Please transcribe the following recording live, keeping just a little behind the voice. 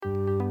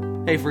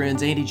Hey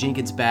friends, Andy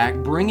Jenkins back,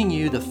 bringing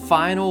you the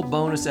final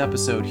bonus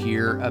episode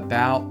here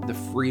about the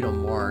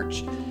Freedom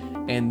March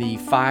and the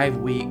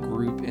 5-week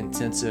group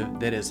intensive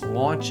that is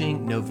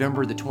launching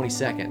November the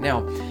 22nd.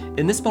 Now,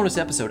 in this bonus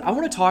episode, I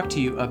want to talk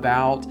to you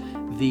about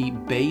the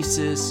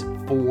basis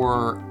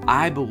for,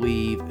 I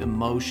believe,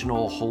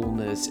 emotional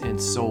wholeness and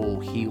soul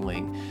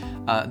healing.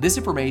 This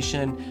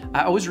information,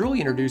 I was really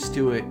introduced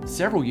to it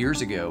several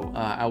years ago.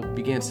 I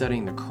began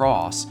studying the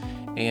cross.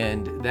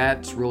 And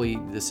that's really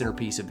the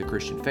centerpiece of the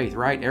Christian faith,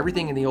 right?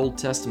 Everything in the Old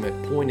Testament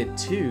pointed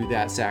to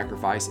that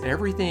sacrifice.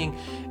 Everything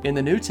in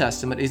the New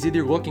Testament is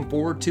either looking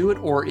forward to it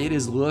or it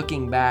is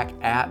looking back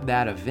at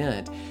that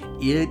event.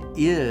 It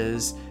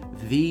is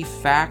the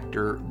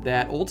factor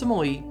that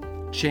ultimately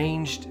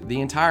changed the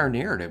entire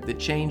narrative, that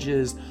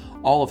changes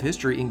all of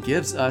history and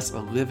gives us a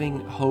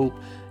living hope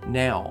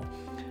now.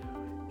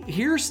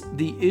 Here's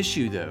the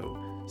issue, though.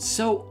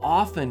 So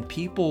often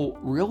people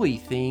really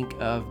think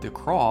of the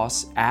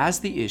cross as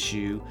the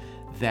issue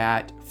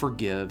that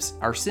forgives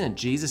our sin.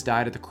 Jesus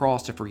died at the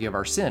cross to forgive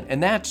our sin,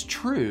 and that's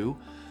true,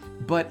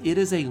 but it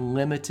is a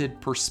limited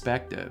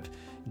perspective.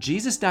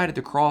 Jesus died at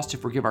the cross to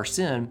forgive our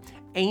sin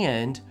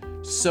and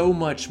so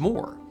much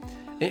more.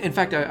 In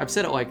fact, I've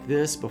said it like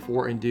this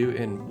before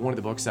in one of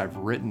the books I've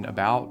written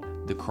about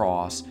the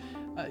cross.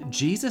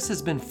 Jesus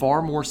has been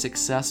far more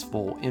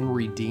successful in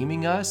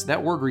redeeming us.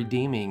 That word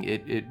redeeming,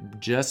 it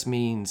just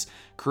means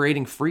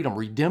creating freedom.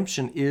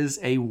 Redemption is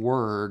a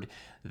word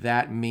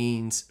that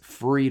means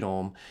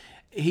freedom.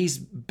 He's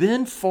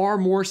been far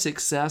more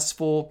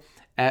successful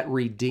at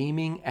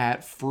redeeming,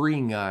 at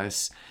freeing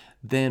us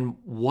than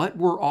what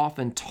we're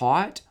often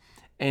taught,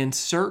 and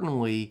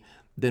certainly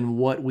than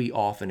what we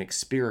often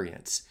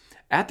experience.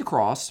 At the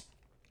cross,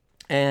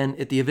 and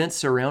at the events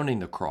surrounding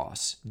the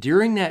cross,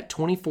 during that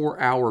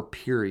 24-hour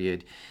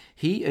period,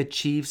 he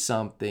achieved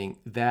something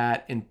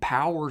that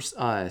empowers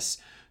us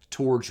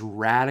towards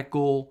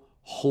radical,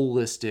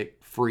 holistic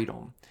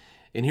freedom.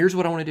 And here's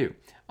what I want to do.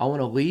 I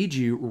want to lead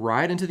you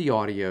right into the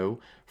audio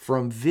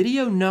from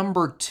video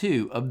number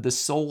 2 of the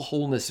Soul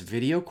Wholeness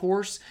video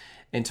course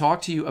and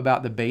talk to you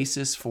about the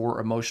basis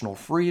for emotional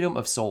freedom,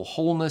 of soul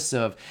wholeness,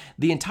 of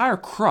the entire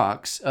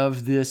crux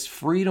of this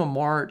Freedom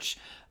March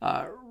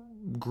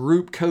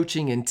group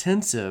coaching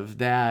intensive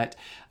that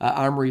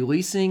I'm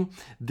releasing.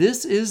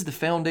 This is the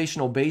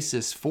foundational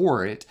basis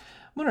for it.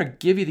 I'm going to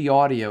give you the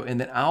audio and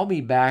then I'll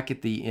be back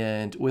at the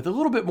end with a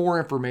little bit more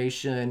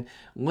information,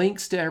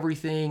 links to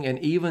everything, and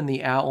even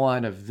the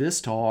outline of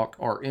this talk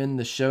are in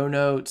the show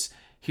notes.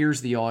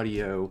 Here's the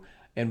audio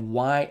and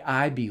why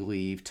I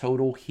believe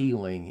total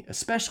healing,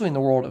 especially in the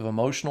world of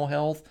emotional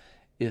health,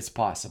 is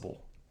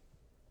possible.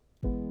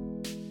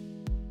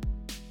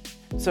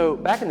 So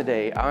back in the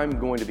day, I'm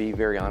going to be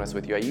very honest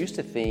with you. I used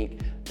to think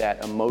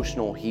that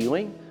emotional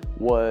healing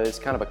was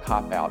kind of a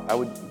cop-out. I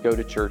would go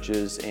to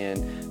churches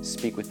and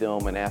speak with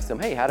them and ask them,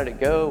 hey, how did it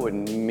go?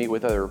 And meet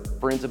with other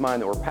friends of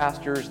mine that were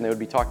pastors, and they would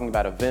be talking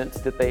about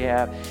events that they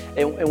have.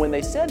 And when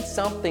they said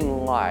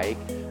something like,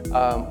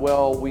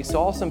 well, we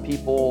saw some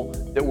people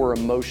that were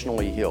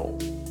emotionally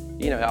healed.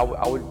 You know,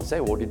 I would say,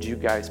 well, did you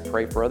guys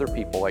pray for other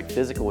people, like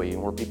physically,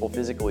 and were people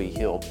physically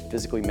healed,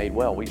 physically made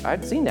well?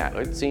 I'd seen that.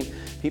 I'd seen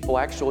people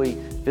actually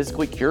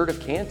physically cured of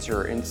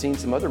cancer and seen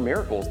some other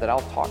miracles that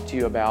I'll talk to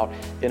you about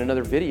in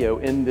another video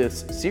in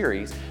this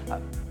series.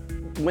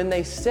 When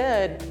they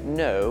said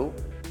no,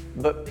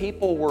 but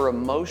people were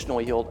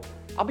emotionally healed,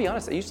 I'll be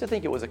honest, I used to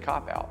think it was a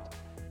cop-out.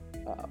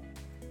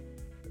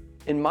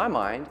 In my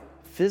mind,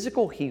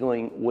 physical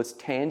healing was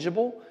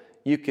tangible.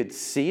 You could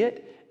see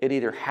it. It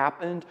either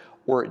happened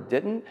or it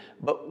didn't.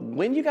 But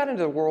when you got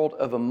into the world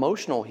of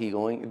emotional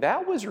healing,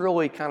 that was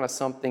really kind of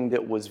something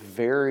that was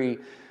very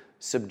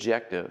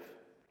subjective.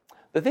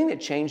 The thing that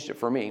changed it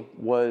for me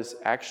was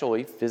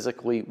actually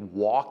physically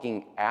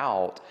walking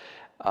out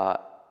a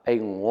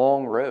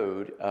long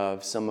road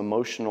of some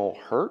emotional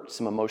hurt,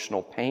 some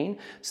emotional pain.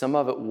 Some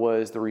of it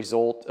was the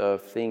result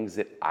of things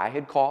that I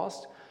had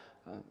caused.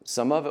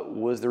 Some of it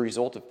was the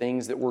result of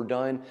things that were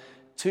done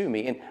to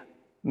me. And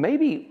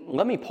maybe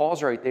let me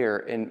pause right there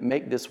and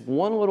make this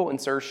one little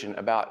insertion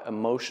about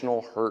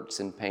emotional hurts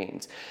and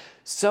pains.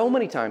 So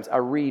many times I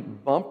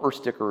read bumper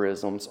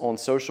stickerisms on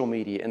social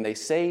media and they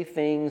say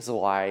things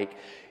like,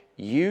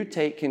 you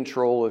take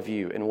control of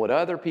you and what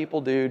other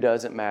people do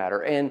doesn't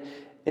matter. And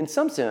in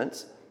some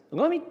sense,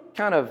 let me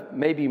kind of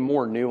maybe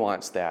more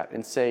nuance that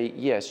and say,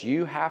 yes,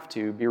 you have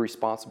to be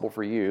responsible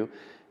for you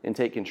and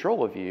take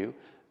control of you.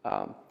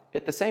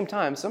 At the same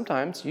time,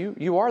 sometimes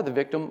you are the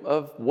victim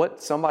of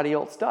what somebody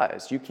else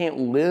does. You can't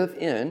live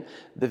in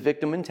the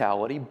victim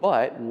mentality,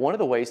 but one of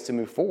the ways to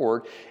move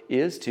forward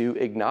is to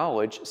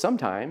acknowledge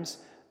sometimes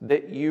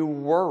that you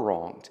were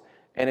wronged.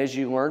 And as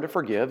you learn to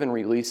forgive and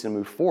release and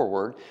move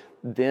forward,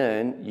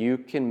 then you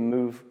can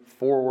move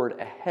forward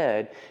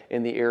ahead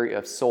in the area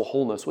of soul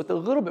wholeness with a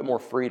little bit more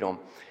freedom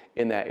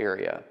in that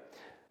area.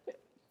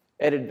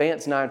 At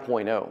Advance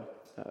 9.0,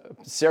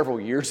 several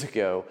years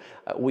ago,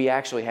 we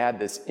actually had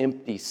this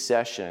empty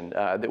session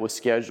that was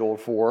scheduled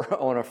for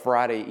on a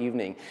Friday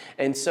evening.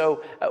 And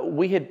so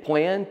we had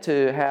planned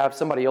to have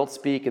somebody else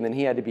speak, and then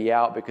he had to be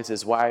out because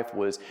his wife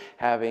was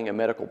having a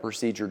medical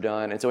procedure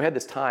done. And so we had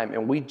this time,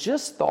 and we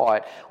just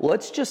thought,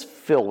 let's just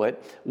fill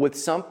it with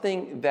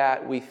something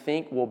that we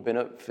think will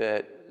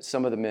benefit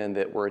some of the men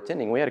that were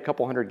attending. We had a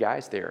couple hundred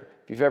guys there.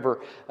 If you've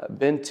ever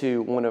been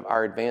to one of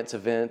our advance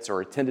events or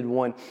attended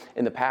one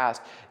in the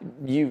past,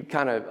 you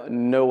kind of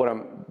know what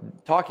I'm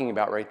talking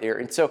about right there.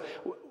 And so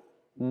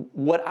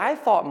what I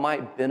thought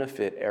might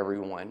benefit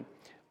everyone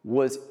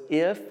was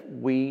if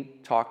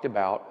we talked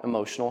about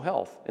emotional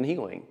health and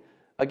healing.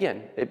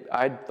 Again,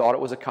 I thought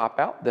it was a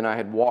cop-out. Then I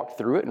had walked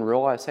through it and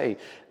realized, hey,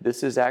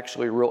 this is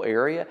actually a real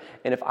area.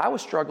 And if I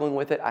was struggling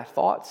with it, I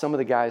thought some of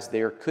the guys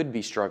there could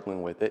be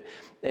struggling with it.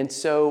 And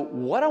so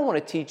what I want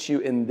to teach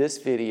you in this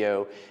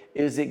video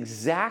is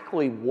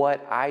exactly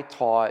what I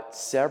taught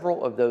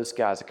several of those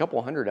guys, a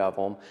couple hundred of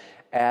them,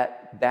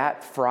 at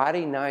that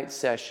Friday night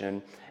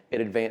session at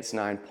Advanced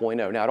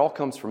 9.0. Now, it all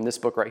comes from this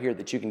book right here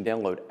that you can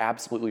download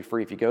absolutely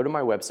free. If you go to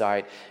my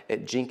website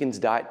at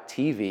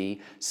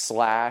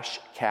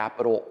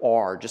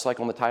jenkins.tv/R, just like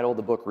on the title of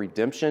the book,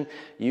 Redemption,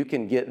 you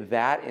can get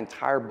that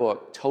entire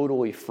book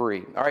totally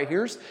free. All right,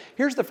 here's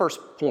the first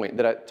point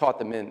that I taught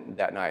the men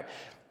that night.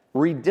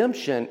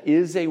 Redemption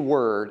is a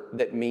word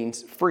that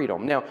means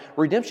freedom. Now,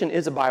 redemption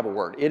is a Bible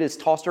word. It is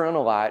tossed around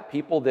a lot.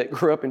 People that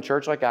grew up in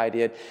church like I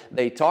did,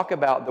 they talk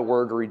about the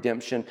word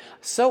redemption.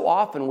 So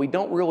often we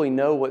don't really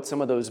know what some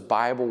of those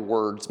Bible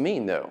words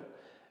mean, though.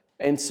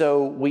 And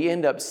so we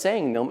end up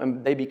saying them,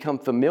 and they become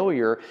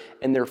familiar,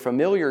 and they're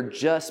familiar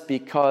just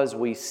because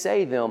we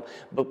say them,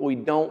 but we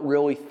don't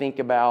really think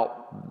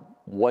about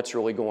what's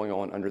really going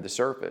on under the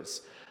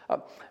surface.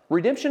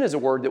 Redemption is a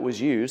word that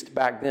was used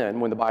back then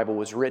when the Bible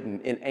was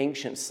written in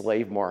ancient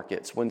slave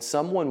markets. When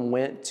someone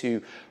went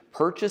to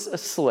purchase a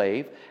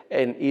slave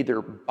and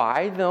either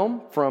buy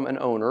them from an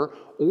owner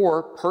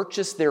or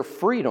purchase their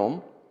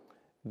freedom,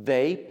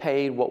 they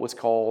paid what was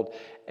called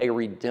a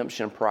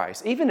redemption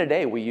price. Even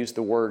today, we use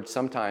the word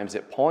sometimes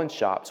at pawn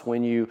shops.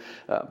 When you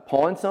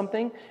pawn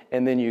something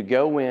and then you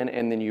go in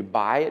and then you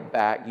buy it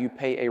back, you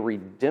pay a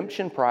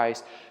redemption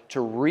price to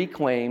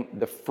reclaim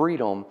the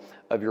freedom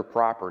of your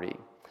property.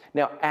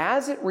 Now,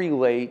 as it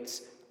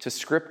relates to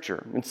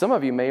Scripture, and some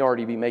of you may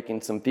already be making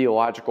some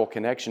theological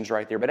connections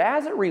right there, but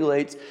as it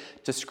relates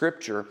to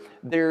Scripture,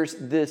 there's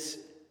this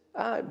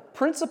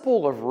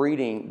principle of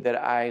reading that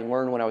I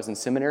learned when I was in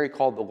seminary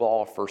called the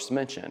law of first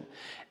mention.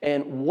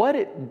 And what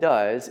it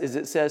does is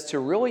it says to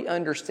really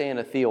understand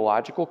a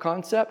theological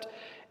concept,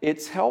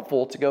 it's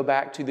helpful to go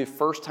back to the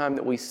first time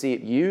that we see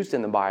it used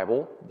in the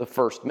Bible, the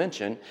first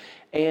mention,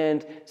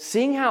 and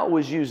seeing how it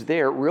was used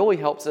there really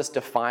helps us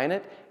define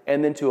it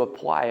and then to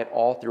apply it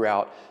all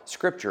throughout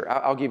Scripture.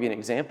 I'll give you an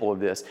example of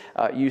this.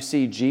 You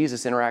see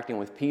Jesus interacting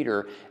with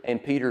Peter,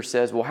 and Peter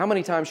says, well, how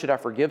many times should I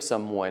forgive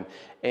someone?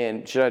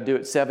 And should I do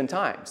it 7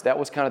 times? That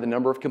was kind of the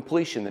number of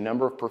completion, the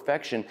number of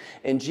perfection.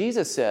 And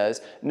Jesus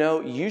says,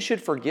 no, you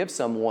should forgive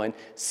someone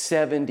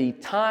 70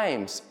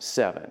 times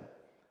 7.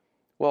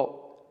 Well,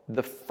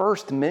 the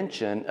first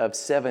mention of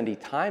 70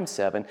 times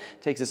 7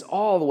 takes us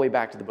all the way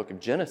back to the book of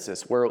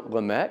Genesis, where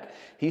Lamech,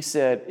 he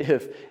said,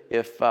 if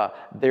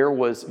there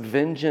was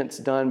vengeance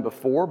done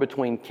before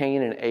between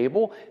Cain and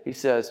Abel, he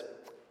says,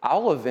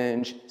 I'll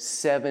avenge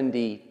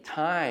 70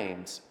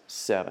 times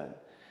 7.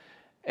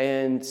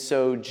 And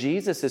so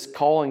Jesus is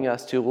calling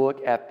us to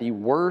look at the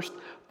worst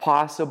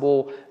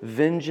possible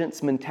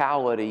vengeance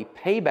mentality,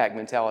 payback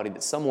mentality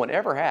that someone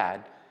ever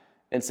had,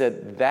 and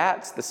said,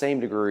 that's the same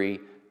degree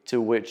to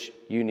which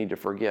you need to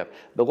forgive.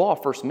 The law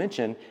of first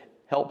mention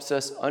helps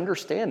us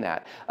understand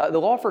that. The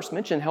law of first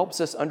mention helps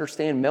us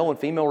understand male and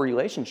female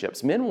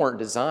relationships. Men weren't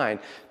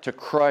designed to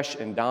crush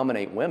and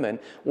dominate women.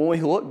 When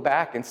we look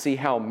back and see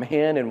how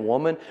man and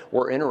woman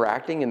were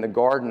interacting in the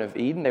Garden of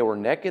Eden, they were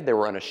naked, they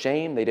were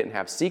unashamed, they didn't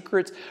have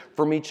secrets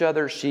from each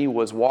other. She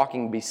was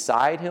walking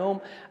beside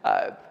him.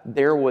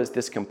 There was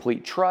this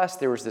complete trust.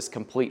 There was this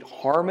complete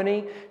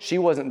harmony. She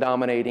wasn't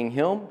dominating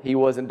him. He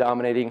wasn't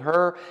dominating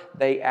her.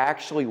 They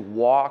actually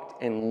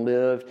walked and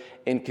lived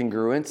in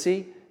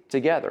congruency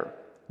together.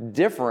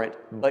 Different,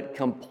 but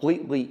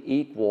completely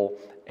equal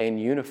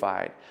and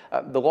unified.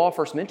 The law of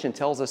first mention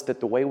tells us that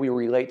the way we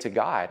relate to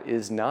God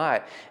is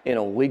not in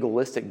a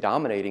legalistic,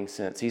 dominating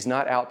sense. He's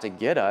not out to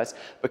get us,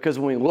 because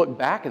when we look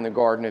back in the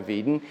Garden of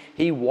Eden,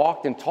 he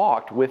walked and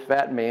talked with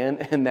that man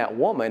and that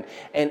woman.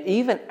 And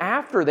even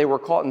after they were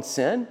caught in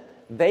sin,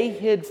 they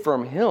hid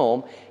from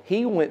him.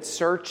 He went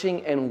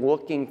searching and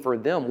looking for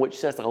them, which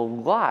says a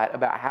lot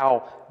about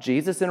how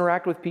Jesus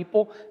interacted with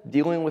people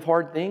dealing with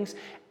hard things.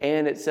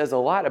 And it says a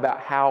lot about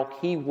how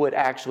he would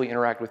actually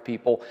interact with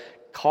people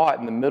caught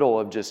in the middle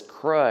of just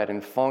crud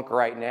and funk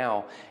right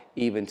now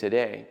even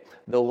today.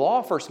 The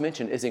law first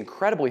mentioned is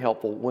incredibly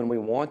helpful when we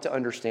want to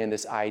understand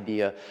this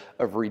idea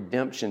of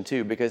redemption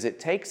too, because it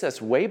takes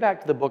us way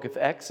back to the book of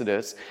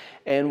Exodus,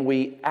 and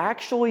we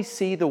actually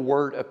see the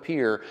word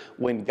appear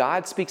when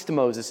God speaks to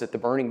Moses at the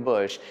burning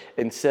bush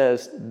and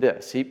says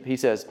this. He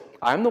says,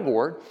 I'm the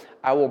Lord.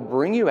 I will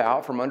bring you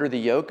out from under the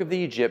yoke of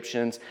the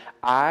Egyptians.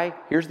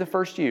 Here's the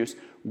first use,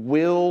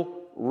 will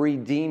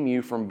redeem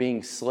you from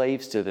being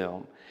slaves to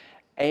them.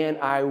 And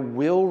I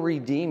will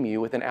redeem you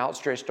with an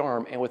outstretched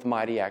arm and with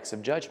mighty acts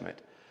of judgment.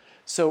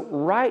 So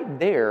right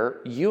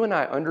there, you and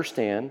I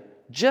understand,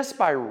 just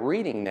by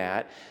reading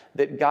that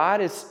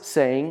God is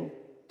saying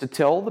to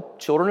tell the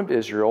children of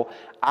Israel,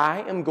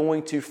 I am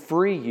going to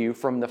free you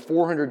from the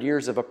 400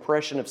 years of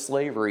oppression of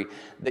slavery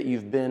that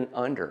you've been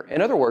under.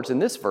 In other words, in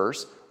this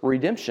verse,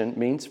 redemption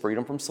means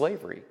freedom from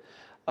slavery.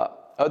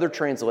 Other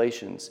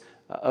translations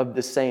of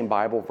the same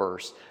Bible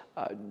verse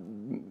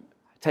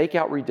take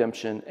out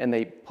redemption and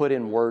they put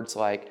in words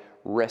like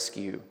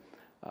rescue,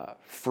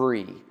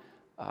 free,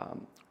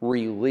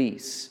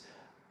 release.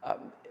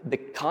 The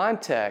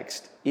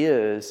context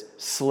is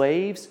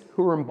slaves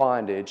who are in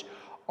bondage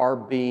are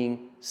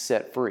being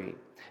set free.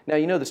 Now,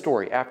 you know the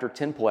story. After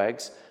 10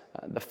 plagues,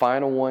 the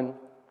final one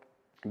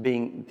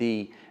being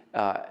the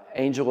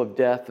angel of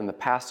death and the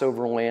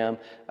Passover lamb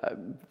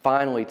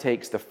finally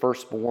takes the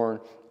firstborn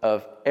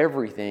of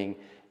everything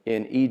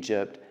in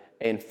Egypt,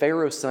 and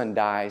Pharaoh's son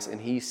dies,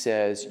 and he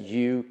says,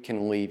 you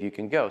can leave, you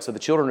can go. So the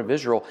children of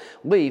Israel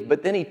leave,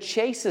 but then he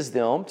chases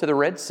them to the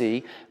Red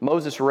Sea.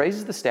 Moses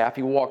raises the staff,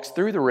 he walks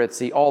through the Red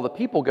Sea, all the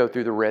people go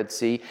through the Red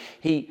Sea,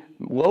 he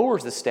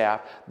lowers the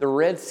staff, the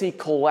Red Sea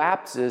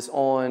collapses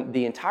on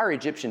the entire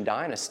Egyptian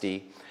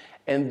dynasty,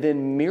 and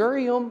then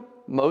Miriam,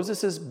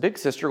 Moses' big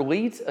sister,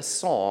 leads a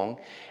song,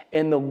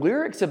 and the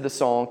lyrics of the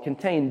song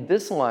contain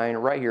this line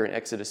right here in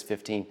Exodus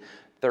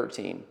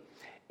 15:13.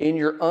 In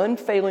your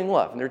unfailing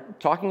love, and they're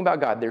talking about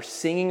God, they're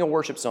singing a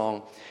worship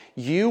song,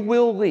 you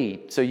will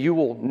lead, so you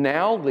will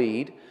now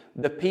lead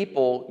the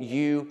people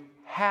you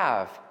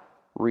have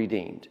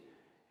redeemed.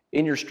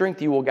 In your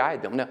strength, you will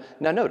guide them.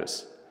 Now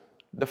notice,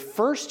 the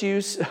first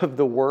use of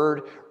the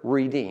word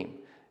redeem,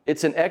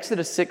 it's in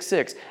Exodus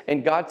 6:6,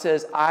 and God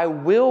says, I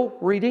will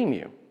redeem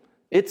you.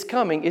 It's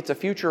coming, it's a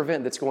future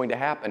event that's going to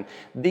happen.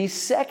 The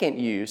second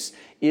use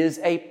is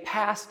a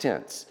past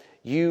tense.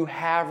 You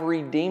have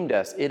redeemed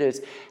us. It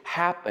has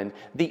happened.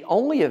 The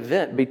only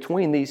event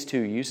between these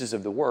two uses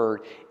of the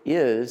word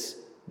is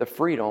the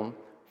freedom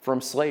from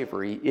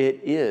slavery.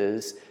 It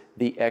is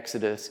the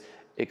Exodus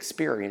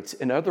experience.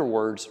 In other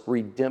words,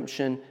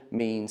 redemption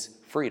means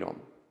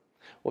freedom.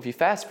 Well, if you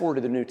fast forward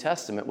to the New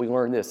Testament, we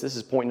learn this. This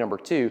is point number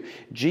 2.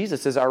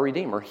 Jesus is our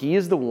Redeemer. He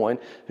is the one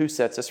who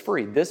sets us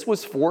free. This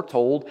was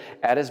foretold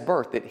at his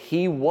birth, that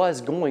he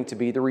was going to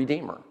be the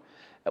Redeemer.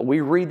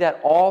 We read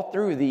that all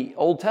through the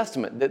Old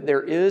Testament, that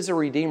there is a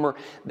Redeemer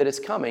that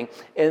is coming.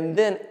 And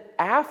then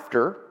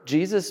after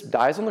Jesus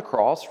dies on the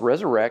cross,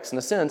 resurrects, and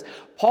ascends,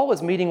 Paul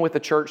is meeting with the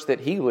church that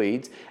he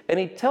leads, and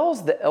he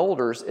tells the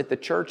elders at the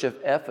church of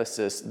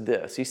Ephesus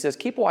this. He says,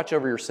 keep watch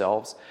over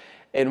yourselves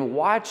and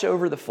watch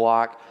over the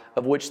flock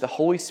of which the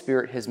Holy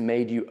Spirit has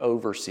made you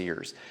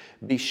overseers.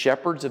 Be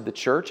shepherds of the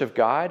church of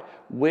God,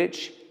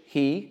 which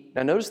he,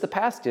 now notice the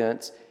past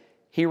tense,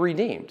 he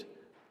redeemed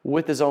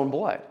with his own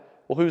blood.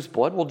 Well, whose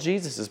blood? Well,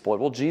 Jesus' blood.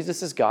 Well,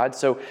 Jesus is God,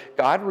 so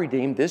God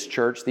redeemed this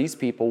church, these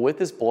people, with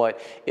his blood.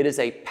 It is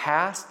a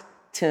past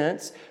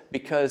tense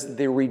because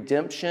the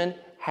redemption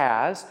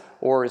has,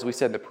 or as we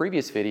said in the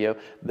previous video,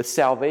 the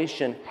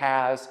salvation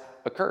has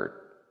occurred.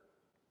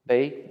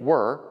 They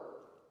were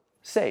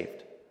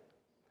saved.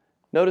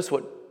 Notice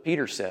what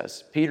Peter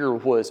says. Peter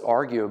was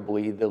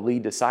arguably the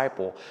lead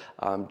disciple.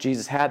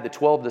 Jesus had the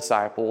 12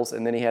 disciples,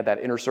 and then he had that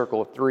inner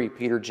circle of 3,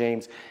 Peter,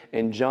 James,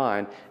 and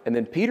John. And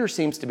then Peter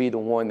seems to be the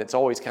one that's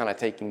always kind of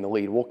taking the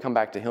lead. We'll come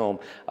back to him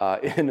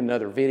in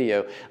another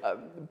video.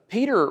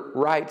 Peter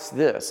writes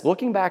this,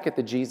 looking back at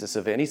the Jesus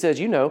event. He says,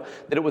 you know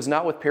that it was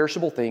not with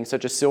perishable things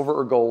such as silver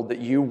or gold that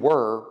you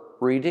were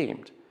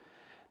redeemed.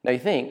 Now you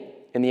think,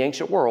 in the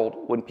ancient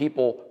world, when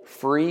people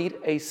freed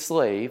a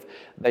slave,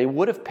 they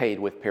would have paid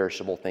with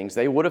perishable things.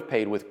 They would have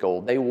paid with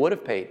gold. They would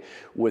have paid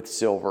with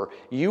silver.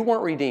 You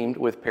weren't redeemed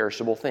with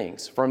perishable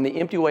things from the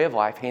empty way of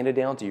life handed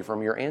down to you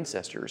from your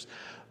ancestors,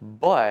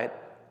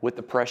 but with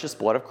the precious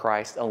blood of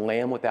Christ, a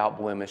lamb without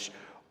blemish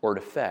or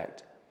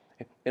defect.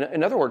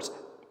 In other words,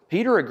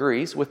 Peter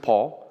agrees with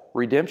Paul.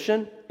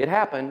 Redemption, it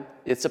happened.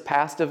 It's a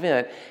past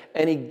event.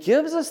 And he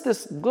gives us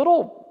this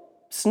little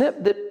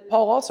snip that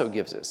Paul also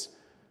gives us.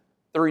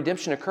 The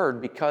redemption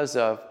occurred because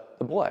of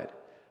the blood.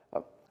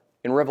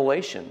 In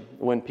Revelation,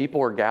 when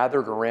people are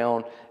gathered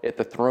around at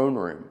the throne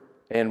room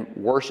and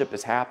worship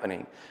is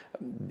happening,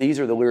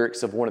 these are the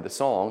lyrics of one of the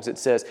songs. It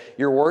says,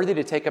 you're worthy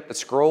to take up the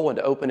scroll and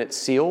to open its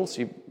seals.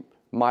 You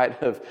might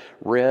have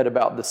read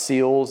about the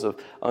seals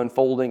of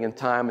unfolding in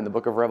time in the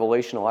book of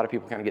Revelation. A lot of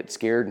people kind of get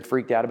scared and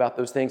freaked out about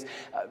those things.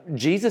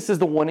 Jesus is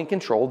the one in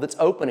control that's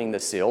opening the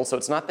seal, so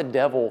it's not the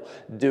devil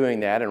doing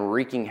that and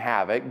wreaking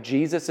havoc.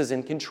 Jesus is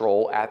in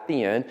control at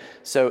the end,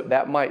 so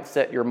that might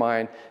set your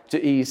mind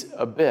to ease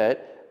a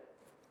bit.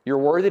 You're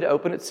worthy to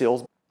open its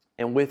seals,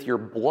 and with your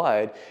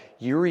blood,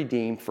 you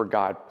redeemed for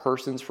God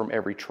persons from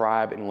every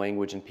tribe and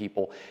language and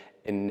people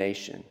and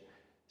nation.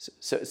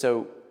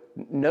 So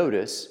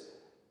notice,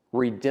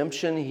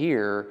 redemption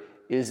here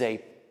is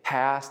a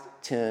past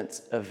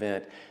tense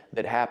event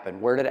that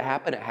happened. Where did it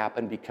happen? It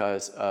happened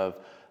because of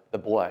the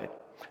blood.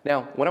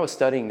 Now, when I was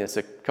studying this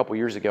a couple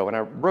years ago, and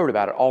I wrote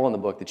about it all in the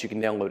book that you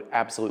can download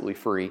absolutely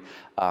free.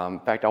 In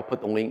fact, I'll put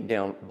the link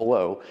down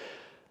below.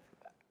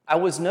 I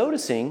was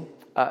noticing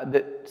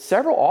that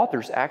several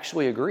authors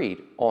actually agreed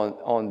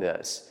on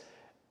this.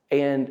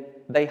 And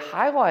they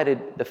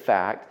highlighted the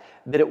fact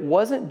that it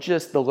wasn't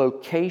just the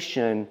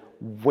location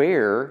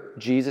where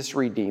Jesus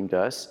redeemed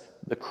us,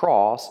 the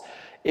cross.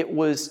 It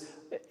was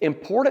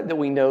important that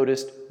we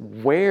noticed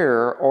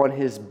where on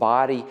his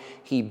body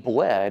he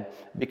bled,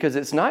 because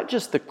it's not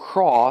just the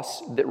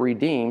cross that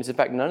redeems. In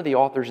fact, none of the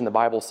authors in the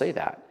Bible say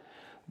that.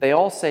 They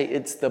all say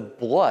it's the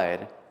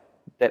blood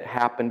that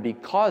happened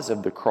because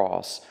of the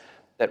cross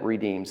that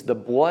redeems. The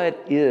blood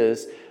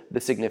is the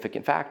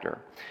significant factor.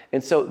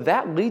 And so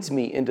that leads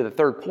me into the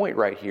third point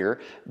right here,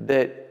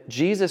 that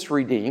Jesus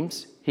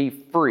redeems, he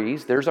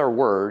frees, there's our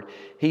word,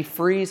 he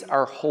frees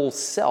our whole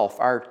self,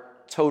 our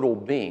total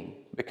being,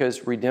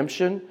 because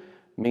redemption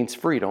means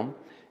freedom.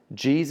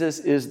 Jesus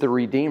is the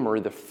redeemer,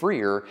 the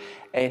freer,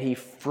 and he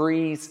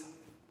frees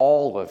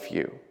all of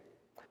you.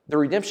 The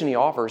redemption he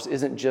offers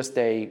isn't just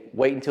a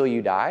wait until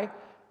you die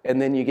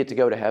and then you get to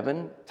go to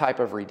heaven type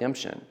of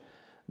redemption.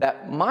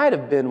 That might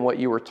have been what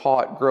you were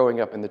taught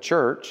growing up in the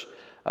church.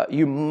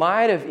 You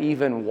might have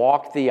even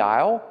walked the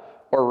aisle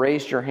or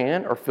raised your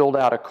hand or filled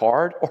out a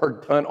card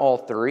or done all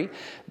three,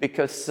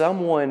 because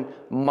someone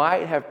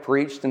might have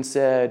preached and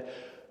said,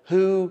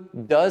 who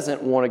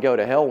doesn't want to go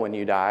to hell when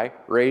you die?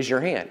 Raise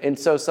your hand. And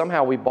so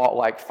somehow we bought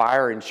like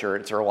fire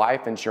insurance or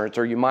life insurance,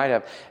 or you might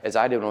have, as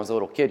I did when I was a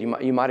little kid,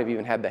 you might have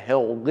even had the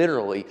hell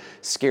literally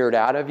scared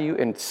out of you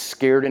and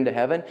scared into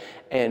heaven,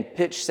 and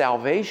pitched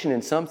salvation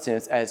in some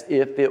sense as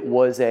if it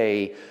was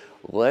a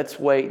let's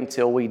wait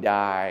until we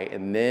die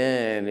and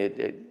then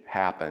it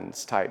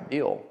happens type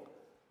deal.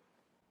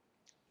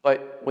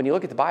 But when you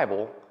look at the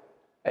Bible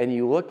and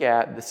you look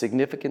at the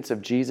significance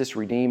of Jesus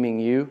redeeming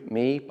you,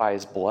 me, by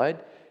his blood,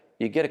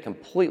 you get a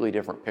completely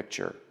different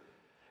picture.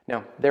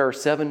 Now, there are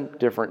 7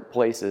 different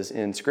places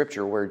in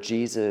Scripture where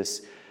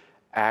Jesus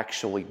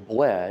actually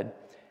bled,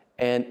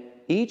 and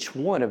each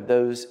one of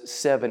those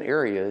 7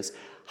 areas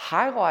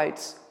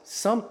highlights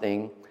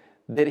something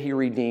that he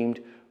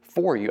redeemed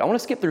for you. I want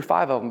to skip through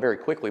 5 of them very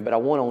quickly, but I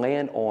want to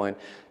land on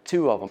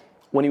 2 of them.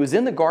 When he was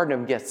in the Garden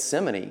of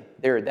Gethsemane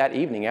there that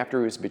evening after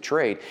he was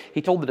betrayed,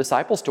 he told the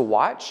disciples to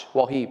watch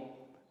while he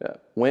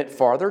went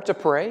farther to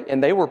pray,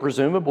 and they were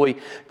presumably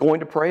going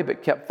to pray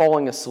but kept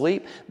falling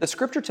asleep. The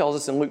scripture tells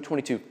us in Luke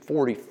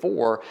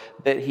 22:44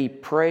 that he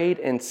prayed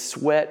and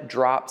sweat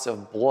drops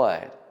of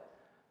blood.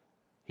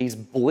 He's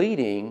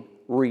bleeding,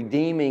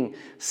 redeeming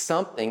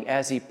something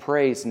as he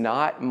prays,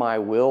 not my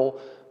will,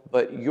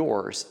 but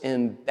yours.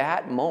 In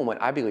that moment,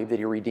 I believe that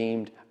he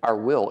redeemed our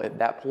will. At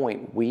that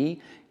point,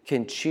 we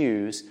can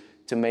choose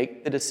to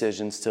make the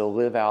decisions to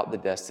live out the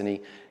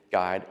destiny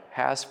God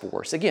has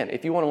for us. Again,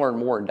 if you want to learn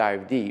more and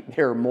dive deep,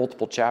 there are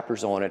multiple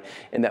chapters on it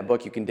in that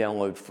book you can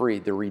download free,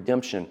 the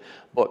Redemption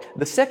book.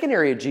 The second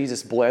area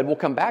Jesus bled, we'll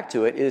come back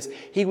to it, is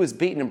he was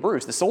beaten and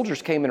bruised. The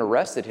soldiers came and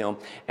arrested him,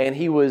 and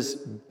he was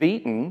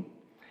beaten,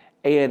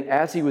 and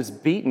as he was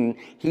beaten,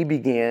 he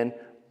began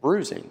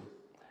bruising.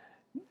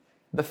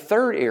 The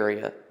third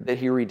area that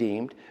he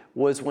redeemed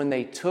was when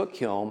they took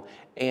him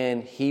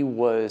and he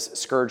was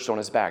scourged on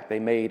his back. They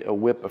made a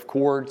whip of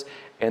cords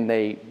and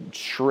they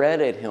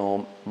shredded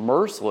him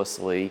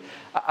mercilessly.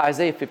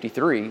 Isaiah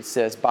 53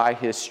 says, by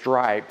his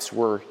stripes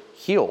we're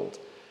healed.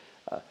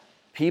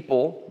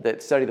 People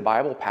that study the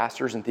Bible,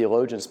 pastors and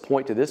theologians,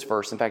 point to this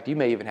verse. In fact, you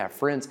may even have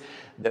friends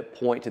that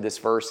point to this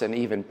verse and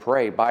even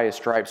pray, by his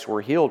stripes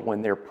we're healed,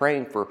 when they're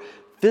praying for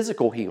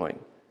physical healing.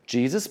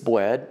 Jesus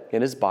bled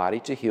in his body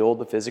to heal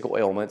the physical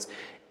ailments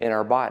in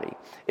our body.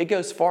 It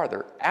goes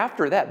farther.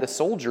 After that, the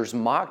soldiers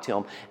mocked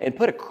him and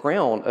put a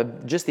crown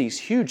of just these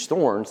huge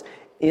thorns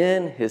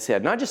in his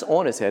head. Not just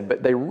on his head,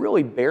 but they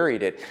really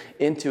buried it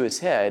into his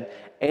head.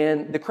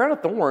 And the crown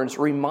of thorns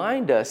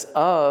remind us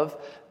of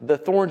the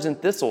thorns and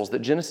thistles that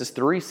Genesis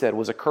 3 said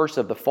was a curse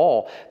of the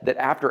fall, that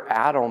after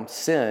Adam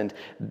sinned,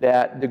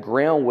 that the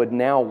ground would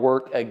now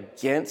work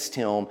against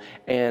him,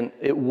 and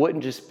it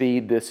wouldn't just be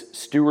this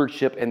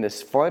stewardship and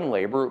this fun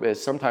labor,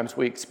 as sometimes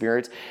we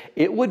experience.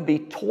 It would be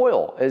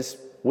toil, as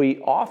we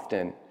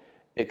often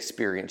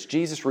experience.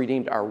 Jesus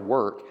redeemed our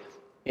work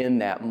in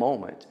that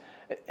moment.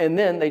 And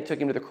then they took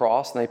him to the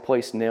cross and they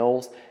placed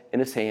nails in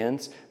his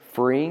hands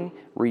freeing,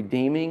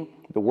 redeeming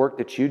the work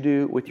that you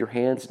do with your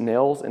hands,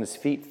 nails in his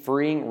feet,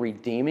 freeing,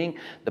 redeeming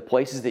the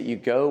places that you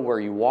go, where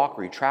you walk,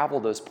 where you travel.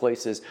 Those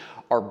places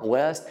are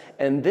blessed.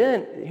 And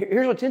then,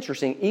 here's what's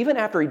interesting. Even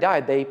after he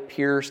died, they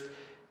pierced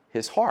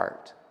his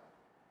heart.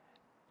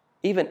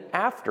 Even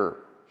after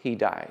he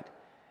died.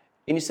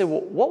 And you say,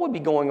 well, what would be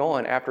going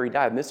on after he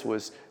died? And this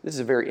is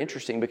very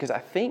interesting, because I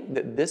think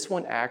that this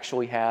one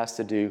actually has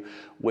to do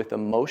with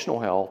emotional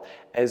health,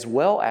 as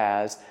well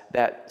as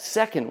that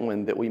second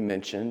one that we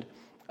mentioned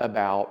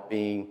about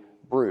being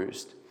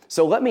bruised.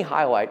 So let me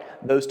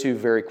highlight those two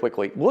very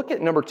quickly. Look at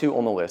number 2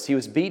 on the list. He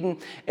was beaten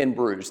and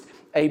bruised.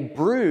 A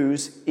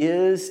bruise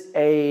is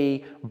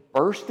a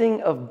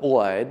bursting of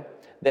blood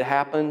that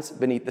happens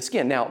beneath the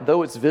skin. Now,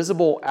 though it's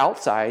visible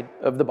outside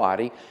of the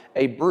body,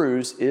 a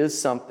bruise is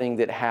something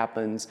that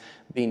happens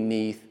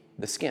beneath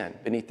the skin,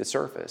 beneath the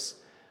surface.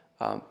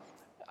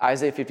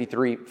 Isaiah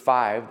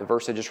 53:5, the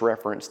verse I just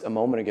referenced a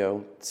moment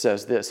ago,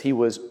 says this: He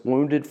was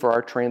wounded for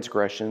our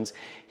transgressions,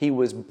 he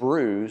was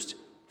bruised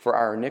for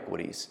our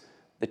iniquities.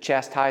 The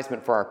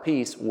chastisement for our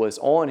peace was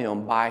on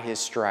him, by his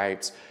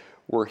stripes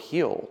we're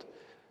healed.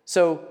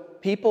 So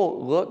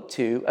people look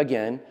to,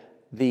 again,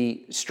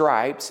 the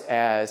stripes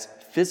as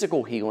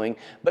physical healing,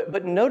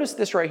 but notice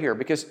this right here,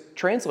 because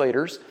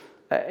translators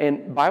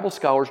and Bible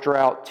scholars draw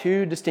out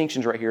two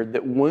distinctions right here,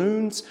 that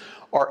wounds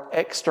are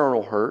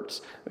external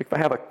hurts. If I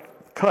have a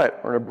cut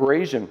or an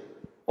abrasion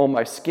on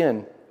my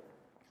skin,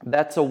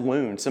 that's a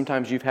wound.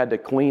 Sometimes you've had to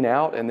clean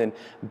out and then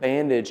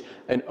bandage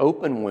an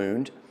open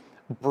wound.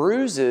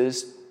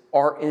 Bruises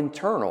are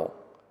internal.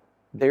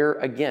 They're,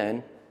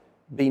 again,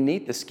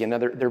 beneath the skin. Now,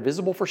 they're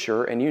visible for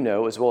sure, and you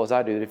know as well as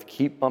I do that if you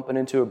keep bumping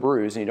into a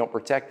bruise and you don't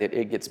protect it,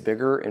 it gets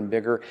bigger and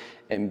bigger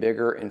and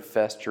bigger and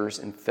festers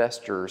and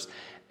festers.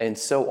 And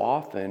so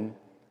often,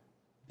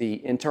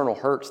 the internal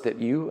hurts that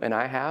you and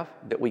I have,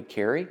 that we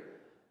carry,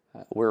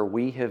 where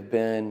we have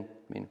been,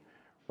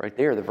 right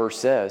there, the verse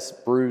says,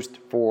 bruised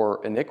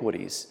for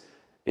iniquities.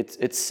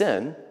 It's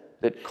sin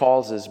that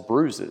causes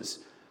bruises.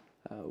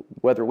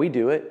 Whether we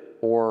do it,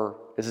 or,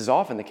 this is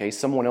often the case,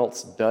 someone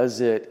else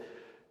does it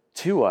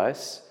to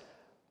us.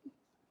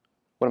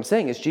 What I'm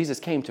saying is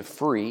Jesus came to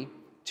free,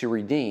 to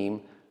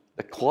redeem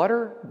the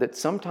clutter that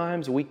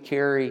sometimes we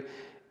carry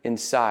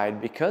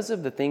inside because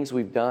of the things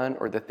we've done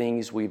or the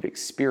things we've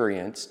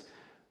experienced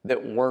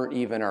that weren't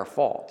even our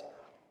fault.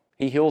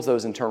 He heals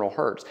those internal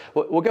hurts.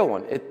 We'll go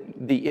on.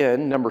 At the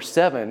end, number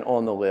 7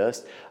 on the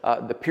list,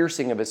 the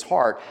piercing of his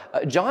heart.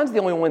 John's the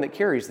only one that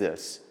carries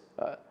this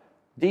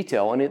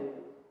detail, and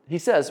he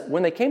says,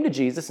 when they came to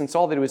Jesus and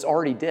saw that he was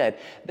already dead,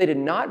 they did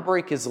not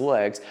break his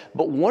legs,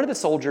 but one of the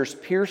soldiers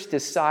pierced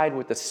his side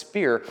with a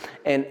spear,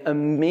 and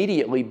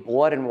immediately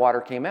blood and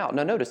water came out.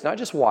 Now notice, not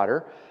just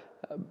water,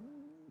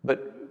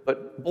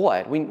 but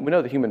blood. We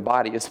know the human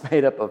body is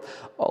made up of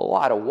a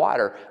lot of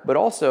water, but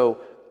also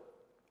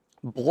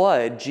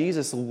blood.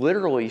 Jesus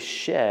literally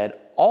shed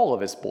all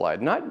of his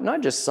blood,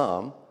 not just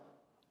some,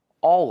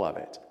 all of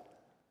it.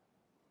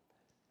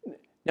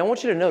 Now, I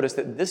want you to notice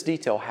that this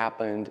detail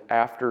happened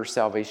after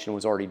salvation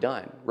was already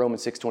done.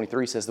 Romans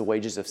 6:23 says the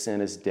wages of sin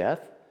is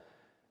death.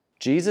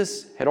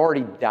 Jesus had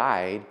already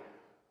died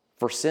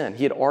for sin.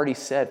 He had already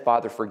said,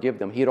 Father, forgive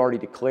them. He had already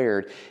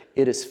declared,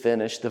 it is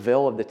finished. The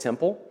veil of the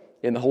temple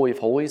in the Holy of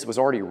Holies was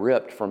already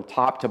ripped from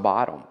top to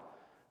bottom,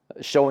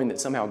 showing that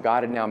somehow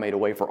God had now made a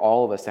way for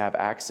all of us to have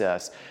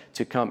access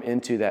to come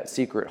into that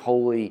secret,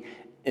 holy,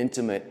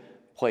 intimate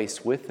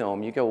place with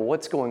Him. You go, well,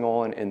 what's going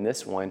on in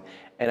this one?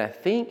 And I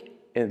think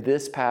in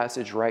this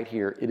passage right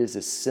here, it is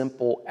as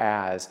simple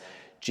as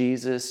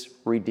Jesus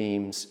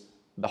redeems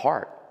the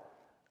heart.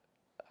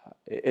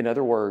 In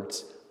other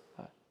words,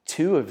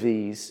 2 of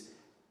these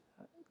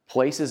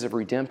places of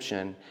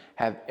redemption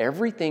have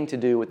everything to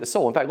do with the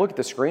soul. In fact, look at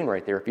the screen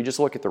right there. If you just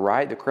look at the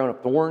right, the crown of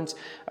thorns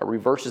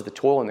reverses the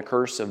toil and the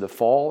curse of the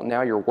fall.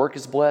 Now your work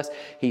is blessed.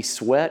 He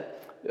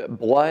sweat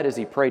blood as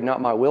he prayed, not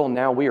my will.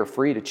 Now we are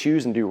free to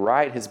choose and do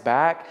right. His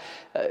back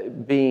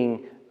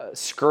being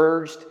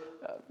scourged,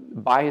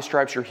 by his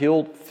stripes you're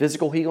healed,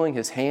 physical healing.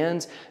 His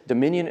hands,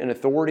 dominion and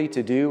authority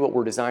to do what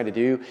we're designed to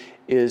do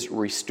is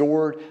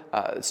restored.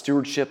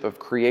 Stewardship of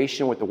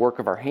creation with the work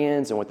of our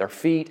hands and with our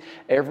feet.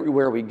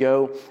 Everywhere we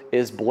go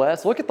is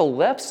blessed. Look at the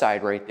left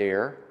side right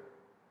there.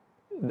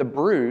 The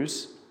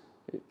bruise,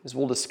 as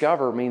we'll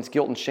discover, means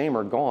guilt and shame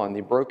are gone.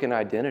 The broken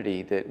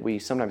identity that we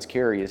sometimes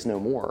carry is no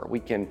more. We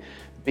can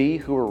be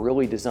who we're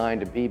really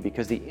designed to be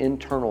because the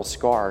internal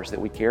scars that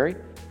we carry,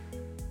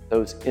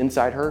 those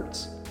inside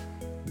hurts,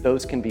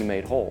 those can be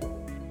made whole.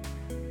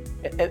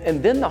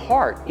 And then the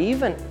heart,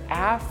 even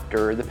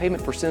after the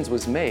payment for sins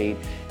was made,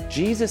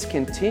 Jesus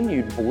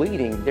continued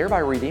bleeding, thereby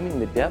redeeming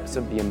the depths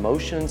of the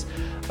emotions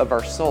of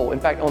our soul. In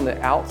fact, on the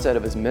outset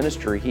of his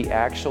ministry, he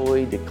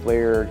actually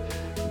declared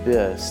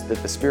this, that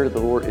the Spirit of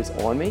the Lord is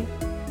on me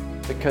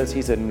because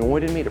he's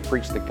anointed me to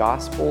preach the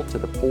gospel to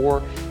the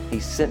poor. He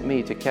sent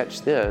me to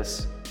catch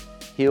this,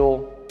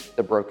 heal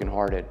the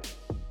brokenhearted.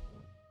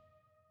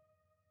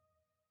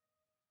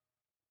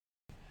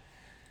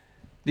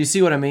 Do you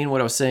see what I mean?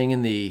 What I was saying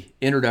in the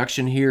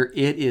introduction here?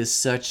 It is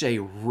such a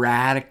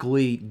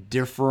radically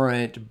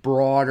different,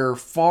 broader,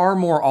 far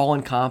more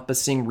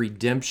all-encompassing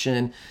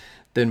redemption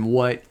than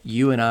what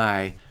you and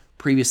I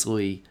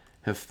previously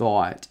have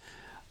thought.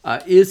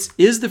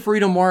 Is the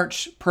Freedom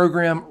March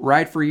program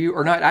right for you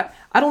or not?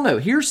 I don't know.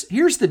 Here's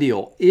the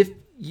deal. If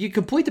you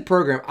complete the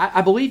program,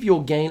 I believe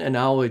you'll gain a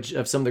knowledge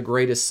of some of the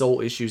greatest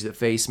soul issues that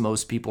face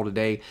most people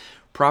today,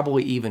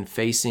 probably even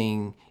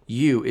facing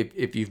you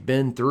if you've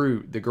been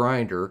through the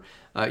grinder.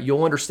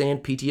 You'll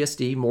understand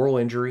PTSD, moral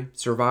injury,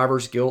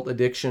 survivor's guilt,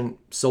 addiction,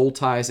 soul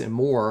ties, and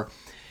more.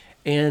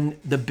 And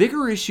the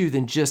bigger issue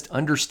than just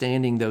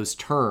understanding those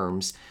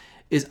terms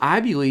is I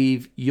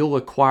believe you'll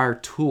acquire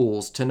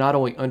tools to not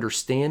only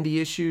understand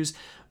the issues,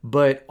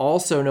 but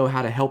also know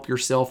how to help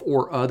yourself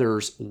or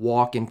others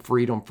walk in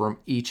freedom from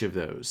each of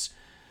those.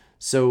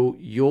 So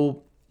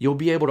you'll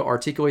be able to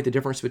articulate the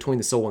difference between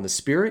the soul and the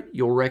spirit.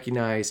 You'll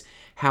recognize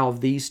how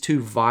these two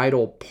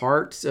vital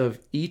parts of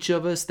each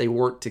of us, they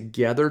work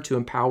together to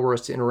empower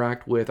us to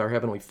interact with our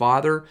Heavenly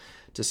Father,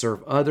 to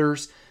serve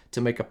others,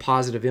 to make a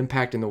positive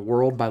impact in the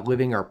world by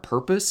living our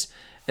purpose.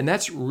 And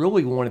that's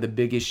really one of the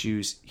big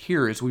issues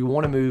here is we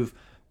want to move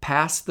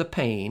past the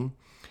pain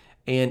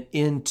and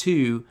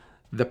into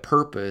the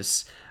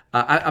purpose.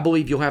 I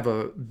believe you'll have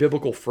a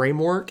biblical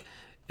framework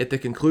at the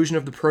conclusion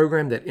of the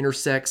program that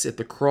intersects at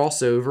the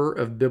crossover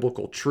of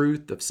biblical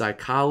truth, of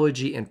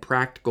psychology, and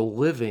practical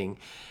living.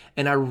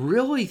 And I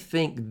really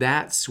think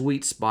that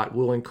sweet spot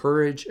will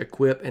encourage,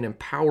 equip, and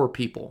empower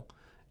people,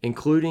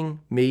 including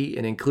me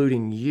and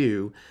including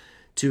you,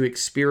 to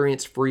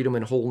experience freedom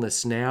and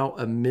wholeness now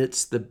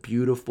amidst the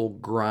beautiful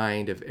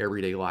grind of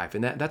everyday life.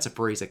 And that's a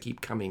phrase I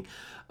keep coming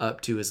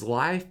up to, is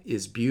life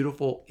is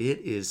beautiful. It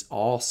is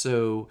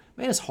also,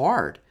 man, it's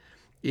hard.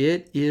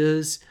 It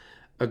is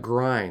a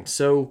grind.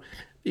 So,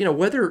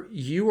 whether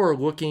you are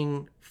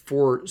looking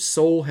for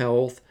soul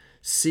health,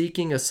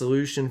 seeking a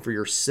solution for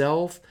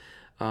yourself,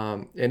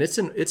 and it's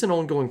an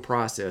ongoing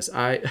process,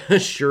 I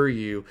assure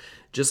you,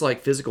 just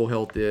like physical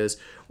health is,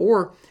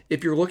 or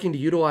if you're looking to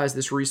utilize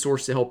this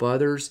resource to help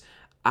others,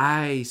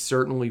 I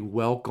certainly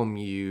welcome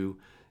you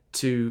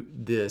to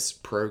this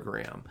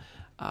program.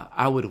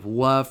 I would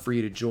love for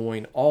you to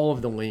join. All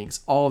of the links,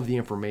 all of the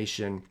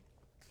information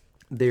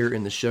there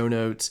in the show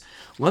notes.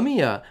 Let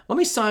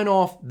me sign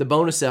off the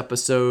bonus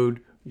episode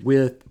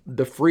with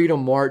the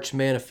Freedom March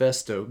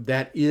Manifesto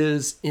that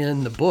is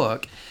in the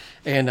book.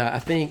 And I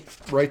think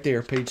right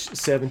there, page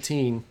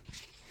 17,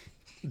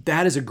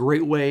 that is a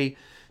great way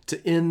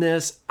to end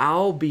this.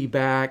 I'll be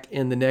back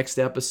in the next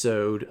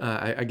episode.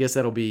 I guess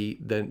that'll be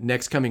the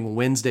next coming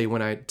Wednesday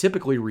when I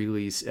typically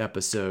release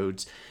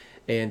episodes.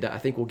 And I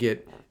think we'll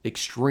get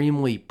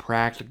extremely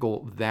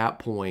practical at that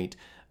point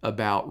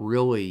about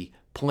really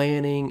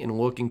planning and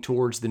looking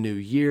towards the new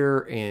year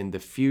and the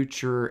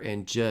future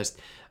and just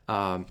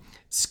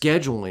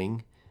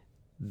scheduling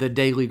the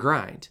daily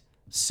grind.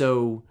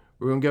 So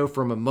we're going to go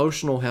from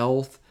emotional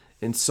health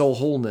and soul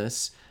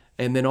wholeness,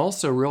 and then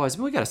also realize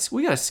we got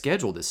to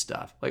schedule this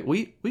stuff. Like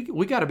we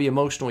got to be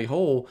emotionally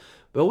whole,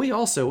 but we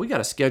got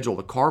to schedule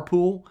the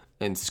carpool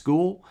and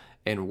school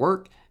and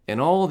work and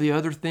all the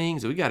other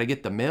things. We got to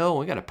get the mail.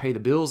 We got to pay the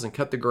bills and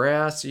cut the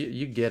grass.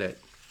 You get it.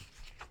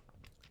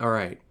 All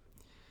right.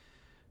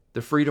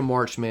 The Freedom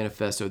March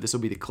Manifesto. This will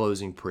be the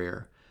closing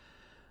prayer.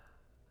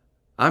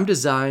 I'm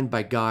designed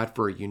by God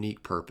for a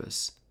unique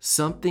purpose,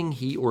 something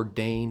He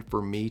ordained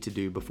for me to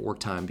do before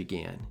time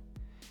began.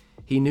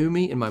 He knew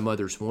me in my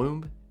mother's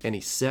womb, and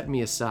He set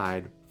me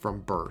aside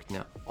from birth.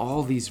 Now,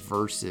 all these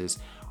verses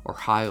are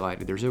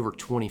highlighted. There's over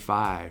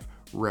 25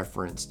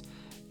 referenced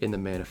in the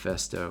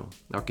manifesto.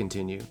 I'll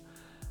continue.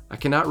 I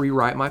cannot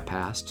rewrite my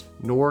past,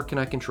 nor can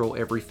I control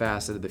every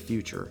facet of the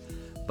future,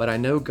 but I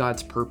know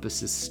God's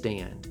purposes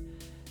stand,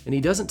 and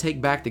He doesn't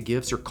take back the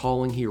gifts or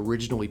calling He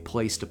originally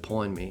placed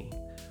upon me.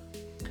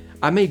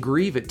 I may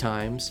grieve at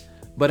times,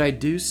 but I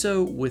do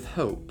so with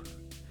hope.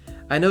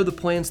 I know the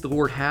plans the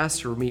Lord has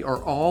for me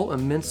are all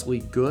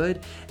immensely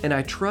good, and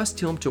I trust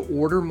Him to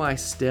order my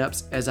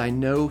steps as I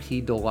know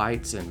He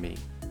delights in me.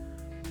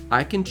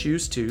 I can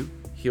choose to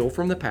heal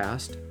from the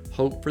past,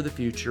 hope for the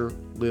future,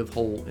 live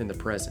whole in the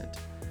present.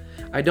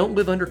 I don't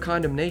live under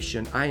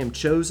condemnation. I am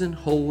chosen,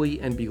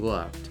 holy, and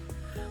beloved.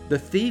 The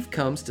thief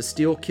comes to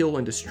steal, kill,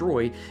 and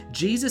destroy.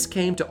 Jesus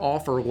came to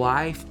offer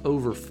life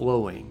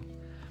overflowing.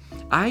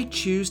 I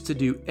choose to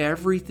do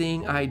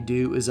everything I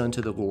do as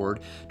unto the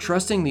Lord,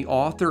 trusting the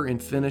author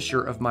and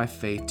finisher of my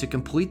faith to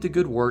complete the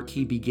good work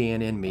He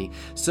began in me,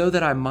 so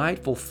that I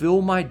might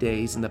fulfill my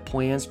days in the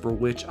plans for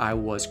which I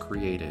was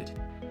created.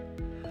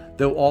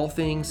 Though all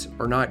things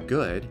are not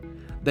good,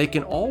 they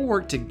can all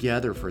work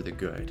together for the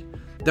good.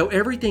 Though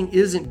everything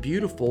isn't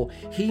beautiful,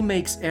 He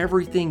makes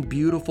everything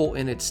beautiful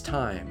in its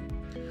time.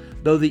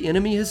 Though the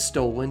enemy has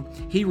stolen,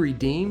 He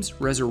redeems,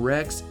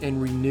 resurrects, and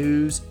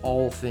renews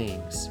all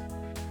things.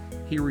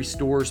 He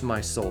restores my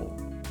soul.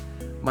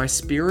 My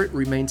spirit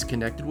remains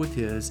connected with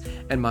His,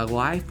 and my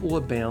life will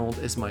abound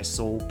as my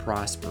soul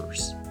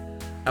prospers.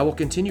 I will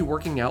continue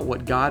working out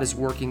what God is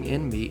working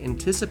in me,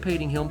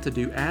 anticipating Him to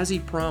do as He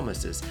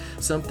promises,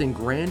 something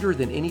grander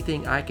than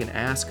anything I can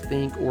ask,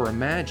 think, or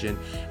imagine,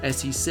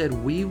 as He said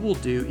we will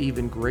do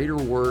even greater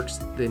works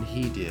than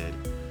He did.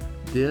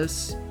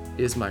 This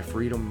is my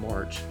Freedom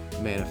March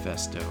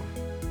manifesto.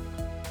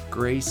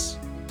 Grace,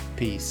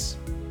 peace.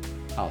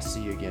 I'll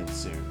see you again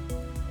soon.